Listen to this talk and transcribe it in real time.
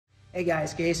Hey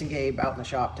guys, Case and Gabe out in the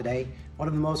shop today. One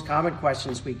of the most common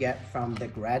questions we get from the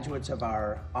graduates of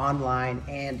our online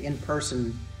and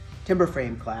in-person timber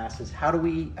frame class is how do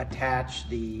we attach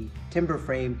the timber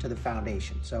frame to the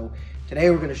foundation? So today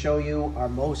we're going to show you our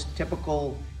most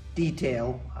typical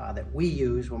detail that we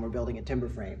use when we're building a timber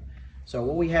frame. So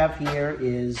what we have here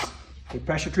is a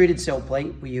pressure treated sill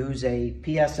plate. We use a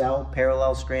PSL,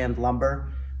 parallel strand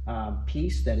lumber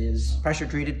piece that is pressure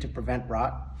treated to prevent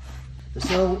rot. The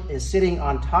sill is sitting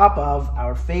on top of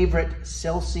our favorite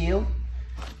sill seal.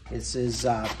 This is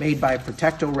made by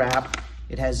Protecto Wrap.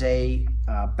 It has a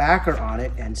backer on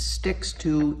it and sticks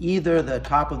to either the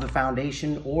top of the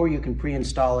foundation or you can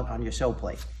pre-install it on your sill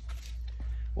plate.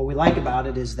 What we like about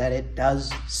it is that it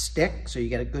does stick, so you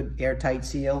get a good airtight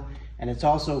seal, and it's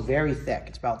also very thick.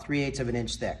 It's about 3/8 of an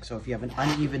inch thick. So if you have an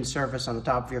uneven surface on the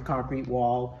top of your concrete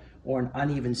wall or an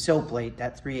uneven sill plate,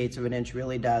 that 3/8 of an inch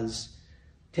really does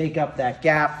take up that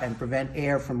gap and prevent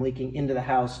air from leaking into the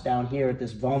house down here at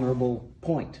this vulnerable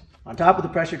point. On top of the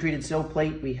pressure treated sill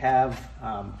plate, we have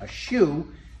a shoe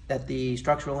that the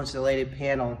structural insulated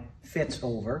panel fits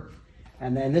over.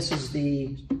 And then this is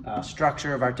the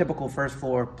structure of our typical first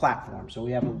floor platform. So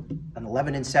we have an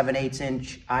 11 7/8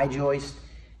 inch I-joist,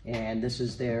 and this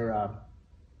is their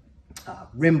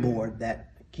rim board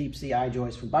that keeps the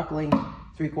I-joist from buckling.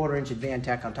 3/4 inch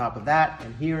Advantech on top of that,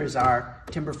 and here is our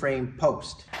timber frame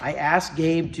post. I asked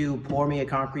Gabe to pour me a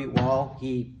concrete wall.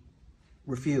 He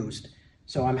refused.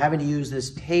 So I'm having to use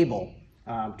this table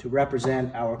to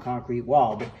represent our concrete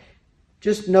wall. But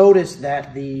just notice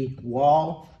that the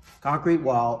wall, concrete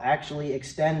wall, actually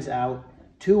extends out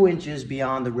 2 inches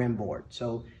beyond the rim board.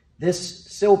 So this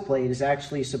sill plate is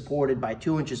actually supported by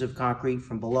 2 inches of concrete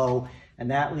from below,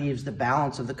 and that leaves the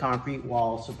balance of the concrete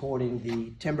wall supporting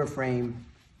the timber frame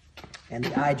and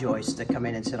the I-joists that come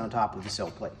in and sit on top of the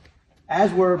sill plate.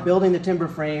 As we're building the timber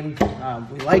frame,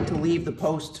 we like to leave the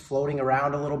posts floating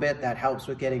around a little bit. That helps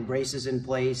with getting braces in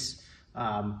place,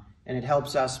 and it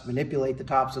helps us manipulate the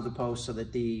tops of the posts so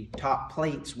that the top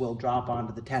plates will drop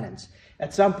onto the tenons.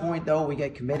 At some point though, we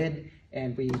get committed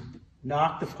and we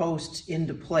knock the posts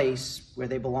into place where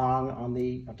they belong on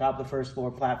top of the first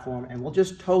floor platform, and we'll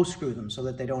just toe screw them so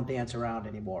that they don't dance around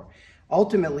anymore.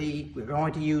 Ultimately, we're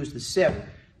going to use the SIP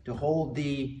to hold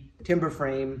the timber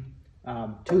frame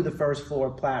to the first floor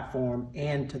platform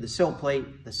and to the sill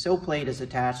plate. The sill plate is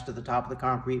attached to the top of the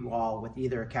concrete wall with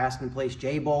either a cast in place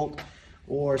J-bolt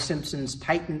or Simpson's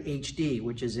Titan HD,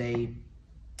 which is a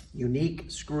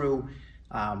unique screw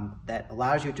that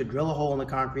allows you to drill a hole in the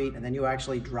concrete and then you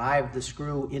actually drive the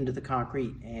screw into the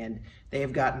concrete. And they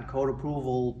have gotten code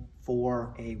approval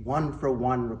for a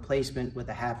 1-for-1 replacement with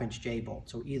a 1/2 inch J-bolt.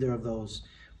 So either of those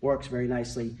works very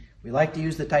nicely. We like to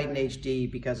use the Titan HD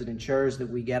because it ensures that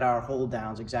we get our hold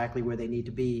downs exactly where they need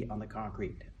to be on the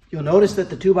concrete. You'll notice that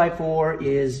the 2x4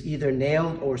 is either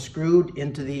nailed or screwed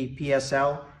into the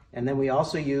PSL, and then we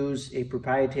also use a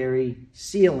proprietary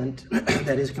sealant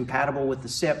that is compatible with the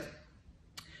SIP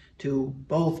to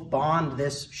both bond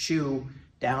this shoe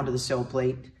down to the sill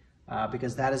plate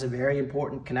because that is a very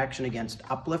important connection against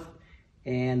uplift.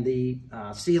 And the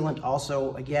sealant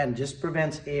also, again, just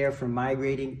prevents air from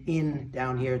migrating in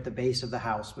down here at the base of the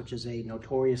house, which is a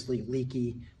notoriously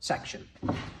leaky section.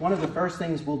 One of the first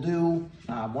things we'll do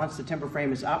once the timber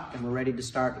frame is up and we're ready to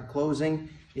start enclosing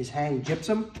is hang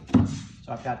gypsum.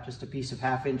 So I've got just a piece of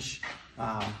 1/2 inch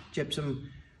gypsum.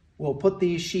 We'll put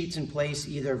these sheets in place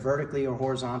either vertically or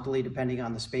horizontally, depending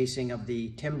on the spacing of the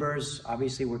timbers.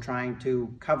 Obviously, we're trying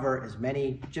to cover as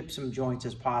many gypsum joints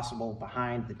as possible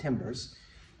behind the timbers.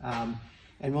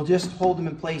 And we'll just hold them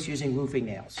in place using roofing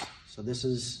nails. So this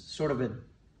is sort of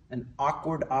an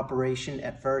awkward operation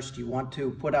at first. You want to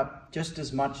put up just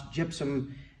as much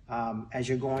gypsum as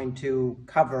you're going to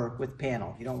cover with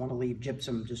panel. You don't want to leave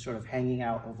gypsum just sort of hanging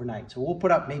out overnight. So we'll put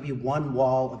up maybe 1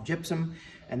 wall of gypsum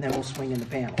and then we'll swing in the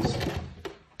panels.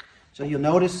 So you'll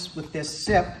notice with this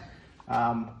SIP,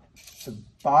 the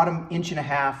bottom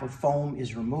 1.5 inch of foam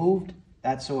is removed.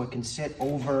 That's so it can sit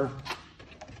over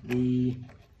the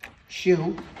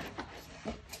shoe.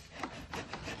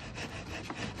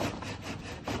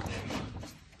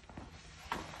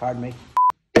 Pardon me.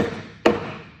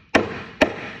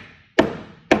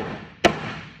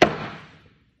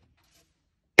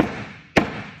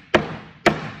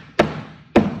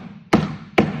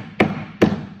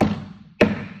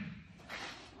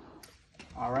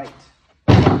 All right,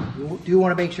 you do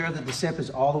want to make sure that the SIP is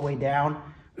all the way down.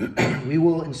 We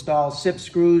will install SIP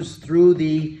screws through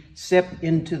the SIP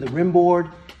into the rim board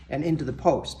and into the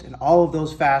post. And all of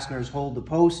those fasteners hold the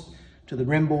post to the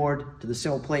rim board, to the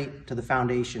sill plate, to the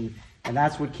foundation. And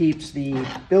that's what keeps the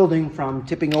building from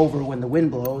tipping over when the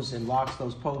wind blows and locks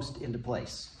those posts into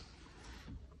place.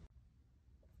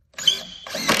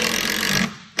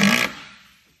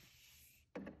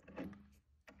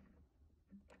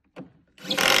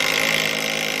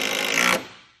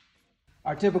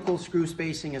 Our typical screw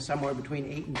spacing is somewhere between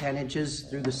 8 and 10 inches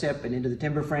through the SIP and into the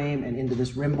timber frame and into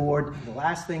this rim board. The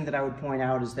last thing that I would point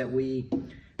out is that we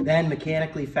then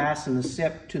mechanically fasten the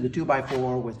SIP to the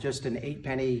 2x4 with just an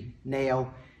 8-penny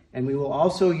nail. And we will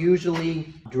also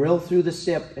usually drill through the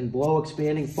SIP and blow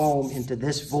expanding foam into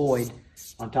this void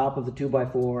on top of the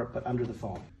 2x4, but under the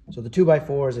foam. So the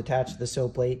 2x4 is attached to the sill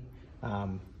plate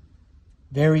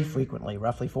very frequently,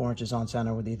 roughly 4 inches on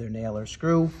center with either nail or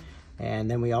screw.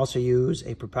 And then we also use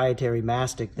a proprietary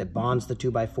mastic that bonds the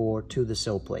 2x4 to the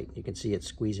sill plate. You can see it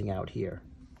squeezing out here.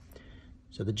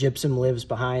 So the gypsum lives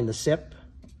behind the SIP.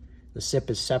 The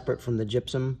SIP is separate from the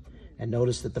gypsum. And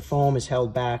notice that the foam is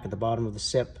held back at the bottom of the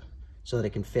SIP so that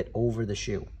it can fit over the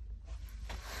shoe.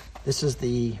 This is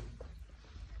the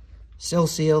sill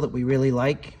seal that we really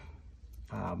like.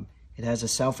 It has a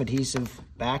self-adhesive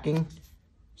backing,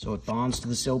 so it bonds to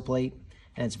the sill plate,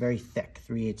 and it's very thick,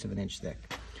 3/8 of an inch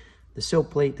thick. The sill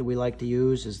plate that we like to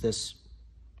use is this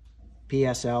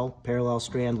PSL, parallel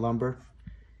strand lumber.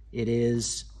 It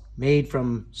is made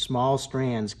from small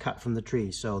strands cut from the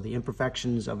tree. So the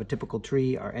imperfections of a typical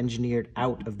tree are engineered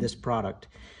out of this product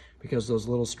because those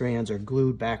little strands are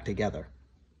glued back together.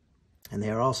 And they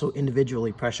are also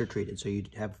individually pressure treated. So you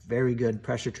have very good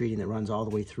pressure treating that runs all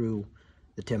the way through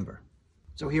the timber.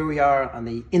 So here we are on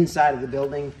the inside of the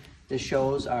building. This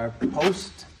shows our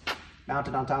post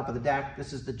mounted on top of the deck.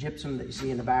 This is the gypsum that you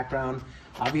see in the background.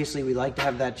 Obviously, we like to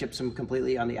have that gypsum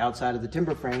completely on the outside of the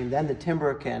timber frame. Then the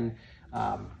timber can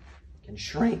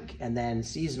shrink and then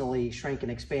seasonally shrink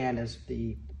and expand as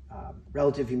the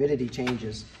relative humidity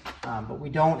changes. But we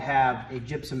don't have a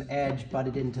gypsum edge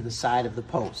butted into the side of the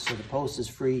post. So the post is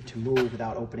free to move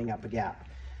without opening up a gap.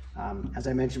 As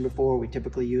I mentioned before, we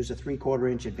typically use a 3/4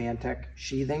 inch Advantech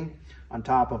sheathing on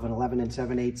top of an 11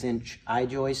 7/8 inch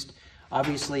I-joist.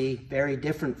 Obviously, very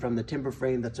different from the timber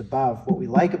frame that's above. What we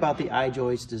like about the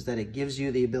I-joist is that it gives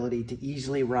you the ability to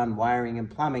easily run wiring and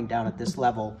plumbing down at this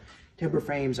level. Timber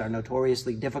frames are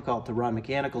notoriously difficult to run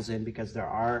mechanicals in because there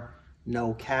are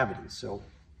no cavities. So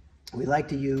we like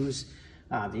to use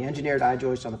the engineered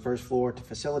I-joist on the first floor to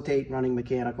facilitate running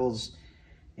mechanicals,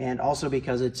 and also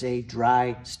because it's a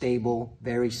dry, stable,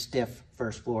 very stiff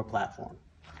first floor platform.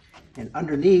 And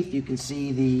underneath, you can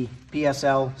see the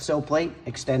PSL sill plate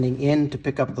extending in to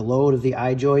pick up the load of the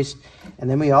I-joist. And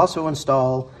then we also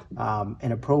install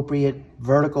an appropriate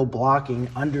vertical blocking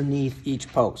underneath each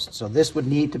post. So this would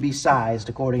need to be sized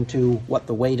according to what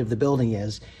the weight of the building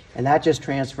is. And that just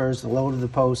transfers the load of the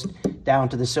post down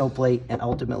to the sill plate and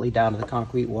ultimately down to the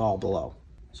concrete wall below.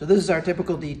 So this is our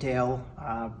typical detail.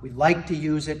 We like to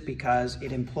use it because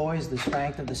it employs the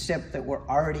strength of the SIP that we're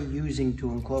already using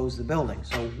to enclose the building.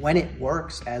 So when it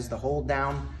works as the hold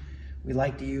down, we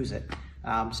like to use it.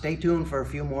 Stay tuned for a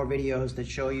few more videos that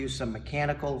show you some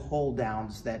mechanical hold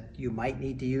downs that you might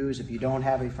need to use if you don't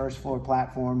have a first floor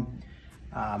platform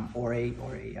or a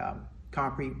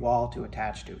concrete wall to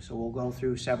attach to. So we'll go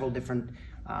through several different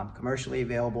commercially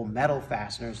available metal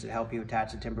fasteners that help you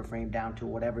attach the timber frame down to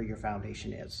whatever your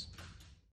foundation is.